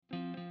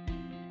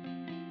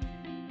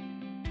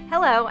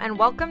Hello and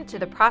welcome to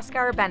the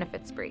Proskauer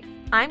Benefits Brief.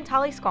 I'm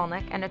Tali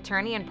Skolnick, an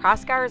attorney in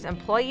Proskauer's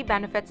Employee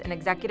Benefits and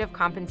Executive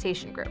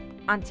Compensation Group.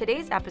 On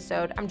today's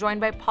episode, I'm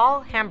joined by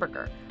Paul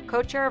Hamburger,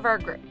 co-chair of our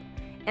group.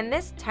 In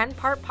this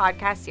 10-part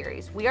podcast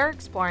series, we are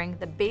exploring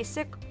the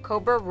basic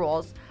COBRA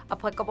rules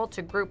applicable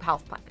to group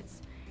health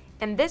plans.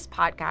 In this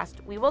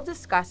podcast, we will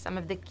discuss some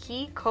of the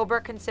key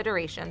COBRA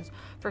considerations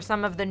for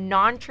some of the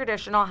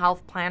non-traditional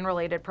health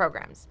plan-related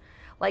programs,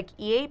 like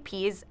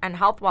EAPs and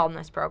health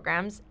wellness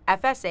programs,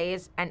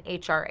 FSAs, and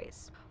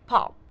HRAs.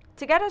 Paul,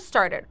 to get us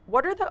started,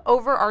 what are the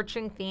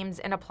overarching themes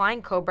in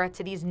applying COBRA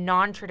to these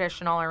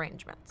non-traditional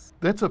arrangements?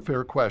 That's a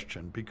fair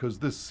question because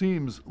this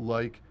seems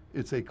like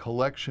it's a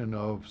collection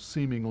of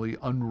seemingly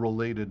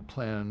unrelated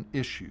plan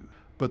issues.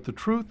 But the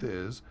truth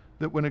is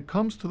that when it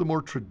comes to the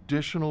more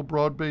traditional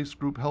broad-based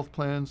group health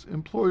plans,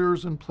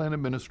 employers and plan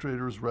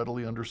administrators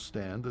readily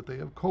understand that they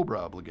have COBRA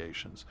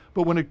obligations.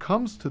 But when it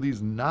comes to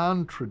these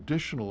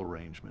non-traditional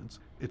arrangements,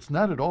 it's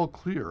not at all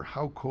clear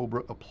how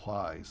COBRA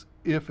applies,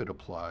 if it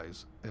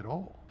applies at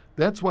all.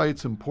 That's why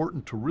it's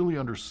important to really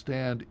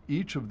understand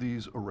each of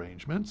these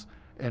arrangements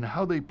and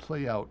how they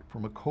play out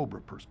from a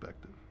COBRA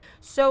perspective.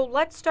 So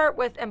let's start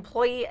with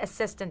employee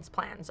assistance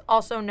plans,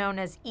 also known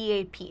as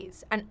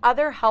EAPs, and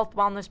other health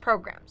wellness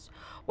programs.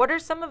 What are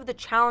some of the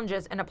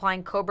challenges in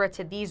applying COBRA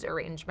to these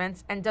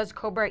arrangements, and does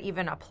COBRA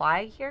even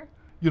apply here?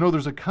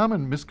 There's a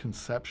common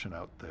misconception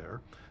out there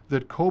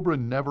that COBRA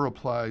never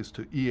applies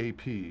to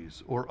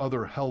EAPs or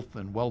other health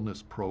and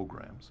wellness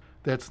programs.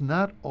 That's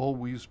not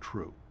always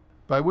true.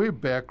 By way of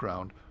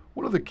background,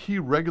 one of the key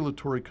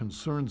regulatory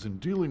concerns in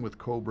dealing with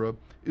COBRA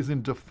is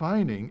in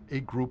defining a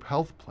group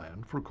health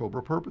plan for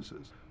COBRA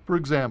purposes. For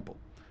example,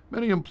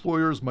 many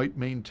employers might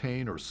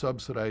maintain or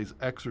subsidize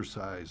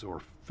exercise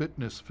or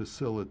fitness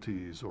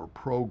facilities or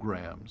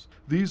programs.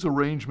 These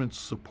arrangements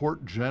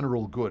support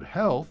general good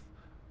health,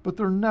 but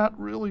they're not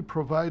really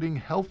providing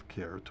health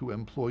care to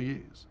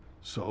employees.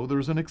 So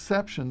there's an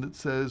exception that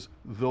says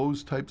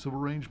those types of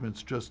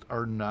arrangements just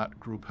are not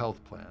group health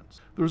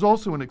plans. There's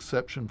also an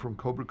exception from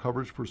COBRA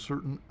coverage for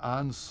certain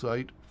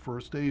on-site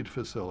first aid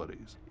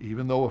facilities.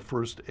 Even though a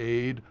first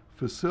aid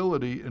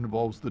facility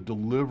involves the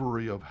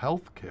delivery of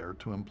health care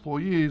to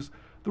employees,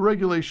 the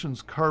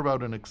regulations carve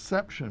out an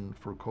exception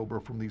for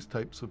COBRA from these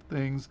types of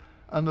things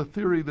on the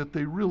theory that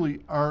they really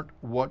aren't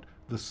what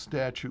the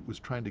statute was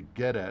trying to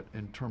get at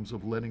in terms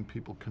of letting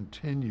people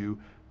continue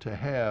to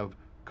have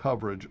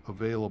coverage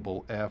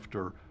available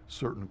after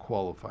certain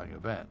qualifying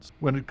events.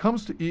 When it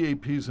comes to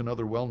EAPs and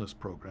other wellness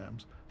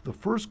programs, the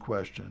first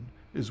question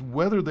is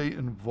whether they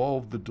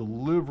involve the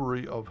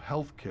delivery of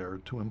health care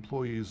to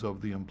employees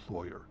of the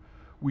employer.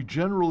 We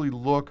generally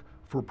look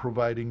for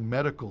providing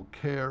medical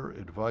care,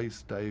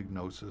 advice,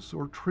 diagnosis,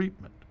 or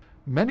treatment.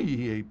 Many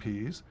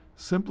EAPs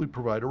simply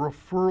provide a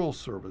referral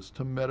service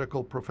to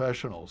medical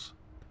professionals.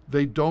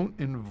 They don't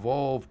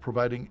involve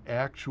providing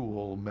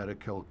actual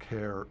medical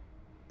care,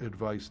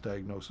 advice,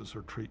 diagnosis,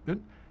 or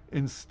treatment.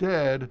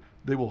 Instead,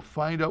 they will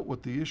find out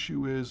what the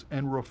issue is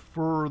and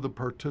refer the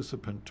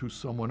participant to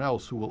someone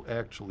else who will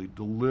actually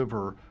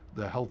deliver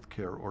the health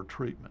care or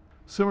treatment.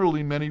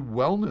 Similarly, many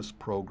wellness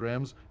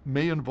programs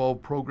may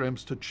involve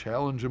programs to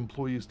challenge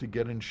employees to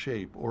get in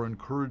shape or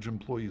encourage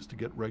employees to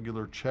get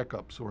regular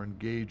checkups or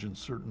engage in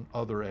certain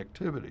other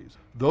activities.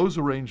 Those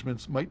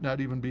arrangements might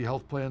not even be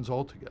health plans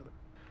altogether.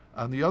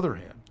 On the other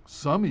hand,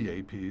 some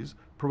EAPs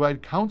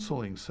provide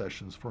counseling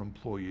sessions for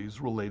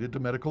employees related to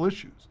medical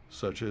issues,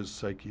 such as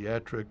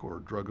psychiatric or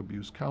drug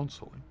abuse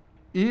counseling.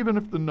 Even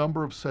if the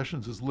number of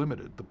sessions is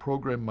limited, the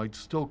program might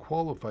still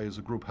qualify as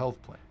a group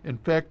health plan. In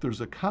fact,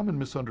 there's a common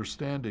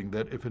misunderstanding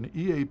that if an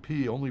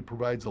EAP only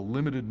provides a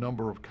limited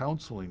number of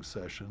counseling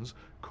sessions,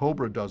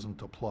 COBRA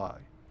doesn't apply.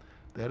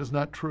 That is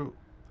not true.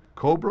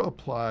 COBRA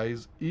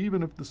applies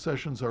even if the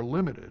sessions are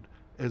limited,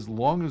 as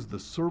long as the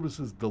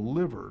services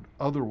delivered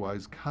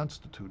otherwise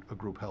constitute a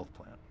group health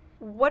plan.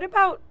 What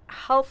about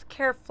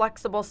healthcare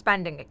flexible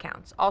spending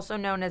accounts, also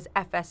known as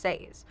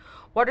FSAs?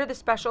 What are the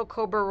special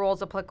COBRA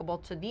rules applicable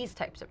to these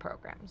types of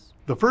programs?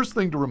 The first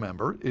thing to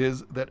remember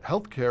is that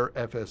healthcare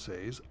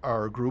FSAs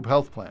are group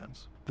health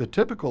plans. The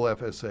typical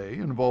FSA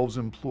involves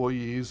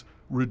employees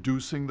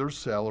reducing their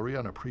salary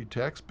on a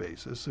pre-tax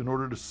basis in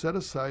order to set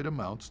aside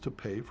amounts to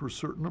pay for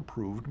certain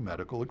approved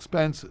medical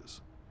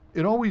expenses.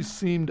 It always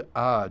seemed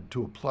odd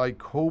to apply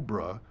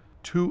COBRA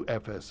to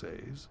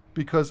FSAs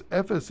because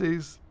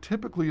FSAs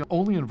typically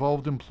only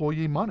involved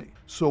employee money.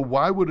 So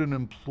why would an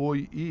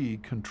employee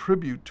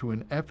contribute to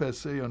an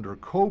FSA under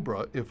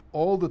COBRA if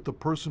all that the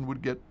person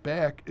would get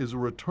back is a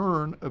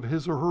return of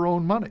his or her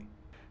own money?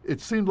 It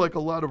seemed like a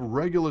lot of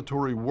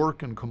regulatory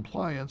work and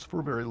compliance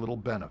for very little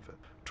benefit.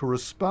 To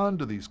respond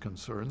to these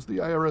concerns, the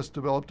IRS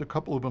developed a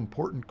couple of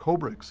important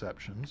COBRA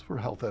exceptions for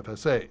health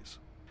FSAs.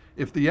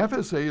 If the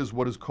FSA is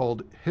what is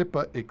called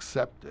HIPAA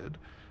accepted,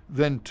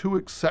 then two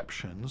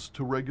exceptions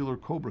to regular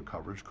COBRA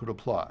coverage could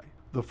apply.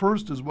 The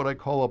first is what I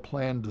call a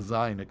plan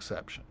design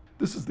exception.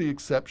 This is the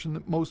exception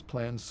that most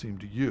plans seem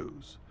to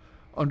use.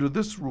 Under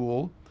this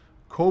rule,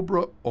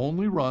 COBRA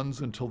only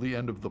runs until the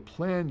end of the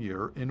plan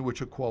year in which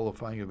a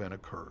qualifying event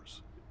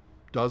occurs.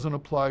 doesn't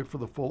apply for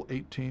the full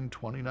 18,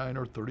 29,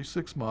 or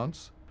 36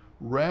 months.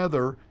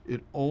 Rather,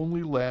 it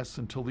only lasts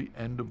until the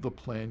end of the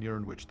plan year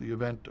in which the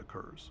event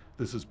occurs.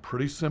 This is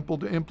pretty simple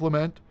to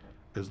implement.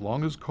 As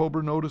long as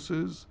COBRA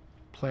notices,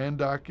 plan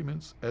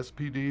documents,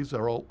 SPDs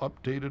are all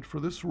updated for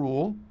this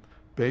rule.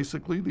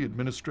 Basically, the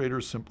administrator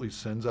simply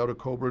sends out a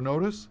COBRA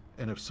notice,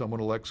 and if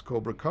someone elects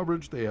COBRA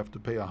coverage, they have to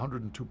pay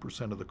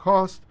 102% of the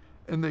cost,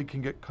 and they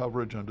can get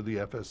coverage under the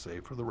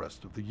FSA for the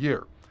rest of the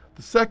year.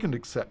 The second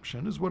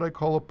exception is what I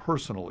call a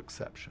personal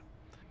exception.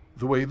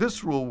 The way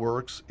this rule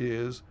works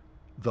is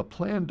the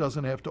plan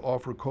doesn't have to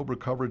offer COBRA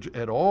coverage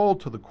at all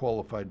to the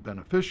qualified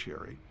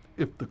beneficiary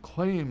if the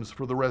claims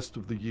for the rest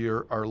of the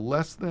year are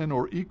less than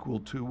or equal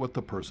to what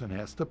the person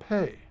has to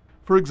pay.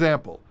 For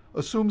example,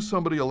 assume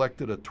somebody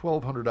elected a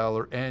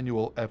 $1,200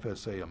 annual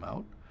FSA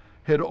amount,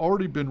 had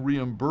already been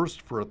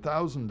reimbursed for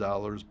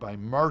 $1,000 by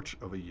March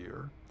of a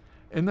year,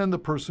 and then the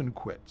person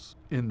quits.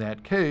 In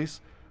that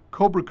case,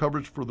 COBRA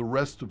coverage for the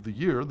rest of the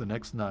year, the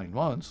next 9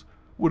 months,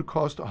 would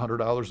cost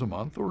 $100 a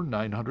month or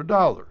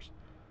 $900.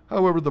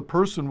 However, the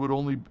person would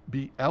only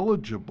be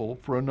eligible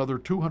for another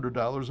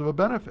 $200 of a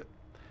benefit.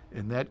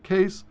 In that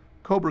case,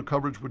 COBRA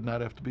coverage would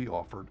not have to be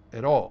offered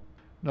at all.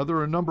 Now, there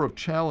are a number of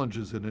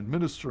challenges in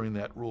administering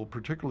that rule,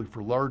 particularly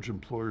for large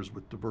employers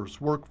with diverse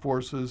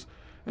workforces,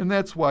 and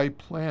that's why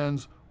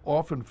plans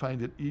often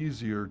find it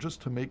easier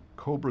just to make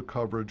COBRA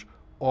coverage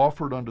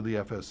offered under the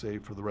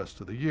FSA for the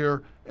rest of the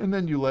year, and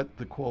then you let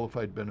the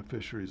qualified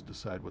beneficiaries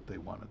decide what they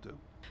want to do.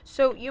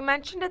 So you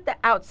mentioned at the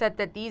outset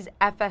that these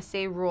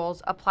FSA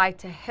rules apply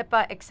to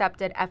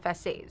HIPAA-accepted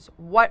FSAs.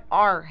 What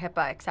are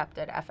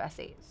HIPAA-accepted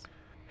FSAs?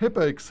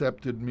 HIPAA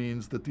accepted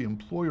means that the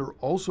employer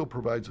also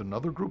provides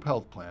another group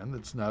health plan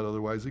that's not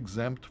otherwise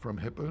exempt from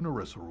HIPAA and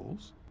ERISA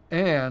rules,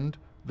 and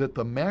that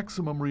the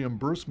maximum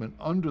reimbursement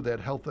under that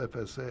health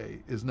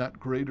FSA is not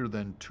greater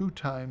than 2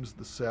 times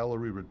the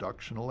salary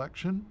reduction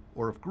election,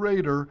 or if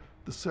greater,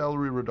 the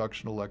salary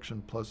reduction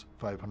election plus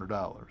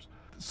 $500.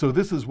 So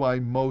this is why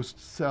most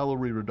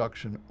salary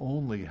reduction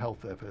only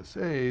health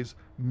FSAs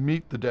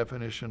meet the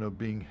definition of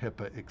being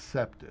HIPAA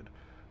accepted.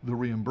 The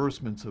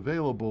reimbursements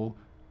available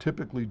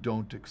typically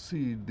don't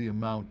exceed the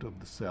amount of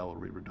the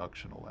salary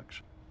reduction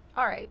election.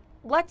 All right,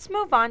 let's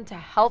move on to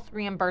health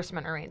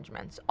reimbursement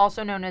arrangements,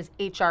 also known as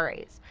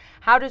HRAs.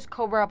 How does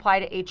COBRA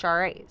apply to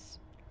HRAs?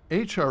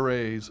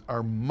 HRAs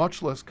are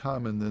much less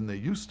common than they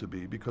used to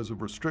be because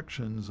of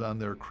restrictions on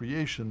their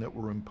creation that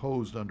were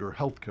imposed under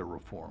healthcare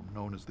reform,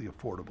 known as the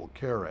Affordable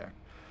Care Act.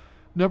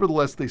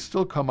 Nevertheless, they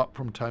still come up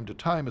from time to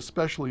time,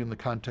 especially in the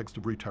context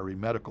of retiree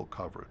medical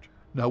coverage.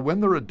 Now,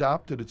 when they're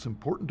adopted, it's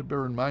important to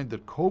bear in mind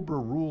that COBRA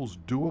rules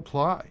do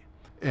apply.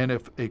 And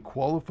if a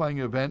qualifying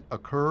event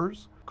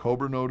occurs,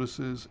 COBRA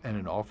notices and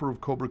an offer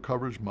of COBRA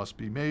coverage must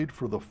be made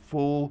for the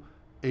full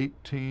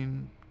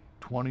 18,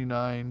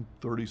 29,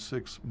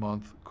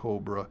 36-month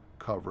COBRA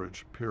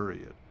coverage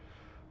period.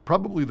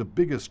 Probably the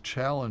biggest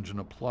challenge in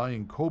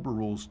applying COBRA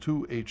rules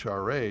to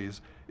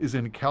HRAs is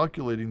in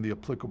calculating the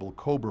applicable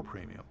COBRA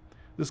premium.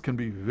 This can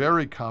be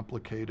very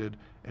complicated,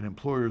 and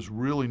employers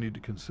really need to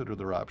consider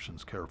their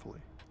options carefully.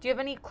 Do you have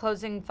any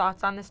closing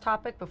thoughts on this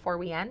topic before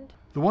we end?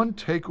 The one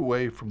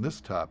takeaway from this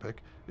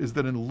topic is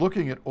that in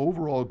looking at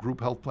overall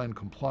group health plan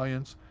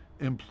compliance,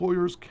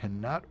 employers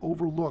cannot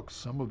overlook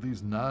some of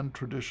these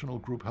non-traditional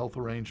group health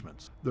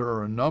arrangements. There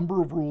are a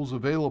number of rules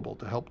available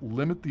to help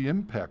limit the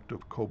impact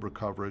of COBRA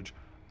coverage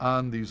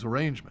on these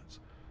arrangements.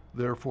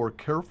 Therefore,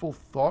 careful,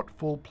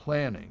 thoughtful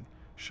planning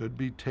should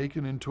be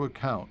taken into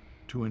account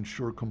to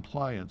ensure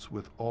compliance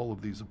with all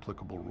of these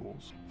applicable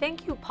rules.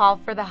 Thank you,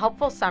 Paul, for the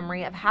helpful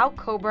summary of how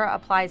COBRA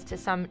applies to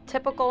some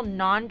typical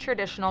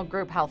non-traditional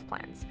group health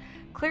plans.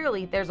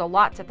 Clearly, there's a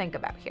lot to think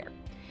about here.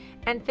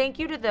 And thank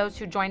you to those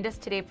who joined us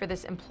today for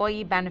this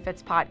Employee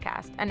Benefits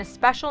podcast, and a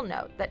special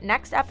note that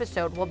next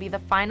episode will be the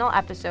final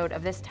episode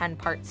of this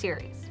 10-part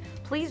series.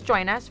 Please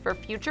join us for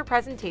future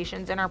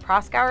presentations in our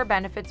Proskauer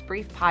Benefits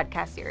Brief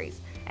podcast series,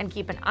 and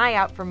keep an eye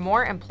out for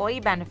more employee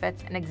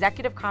benefits and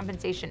executive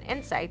compensation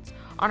insights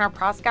on our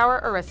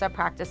Proskauer ERISA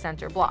Practice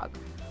Center blog.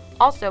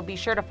 Also, be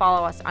sure to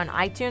follow us on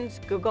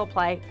iTunes, Google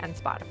Play, and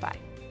Spotify.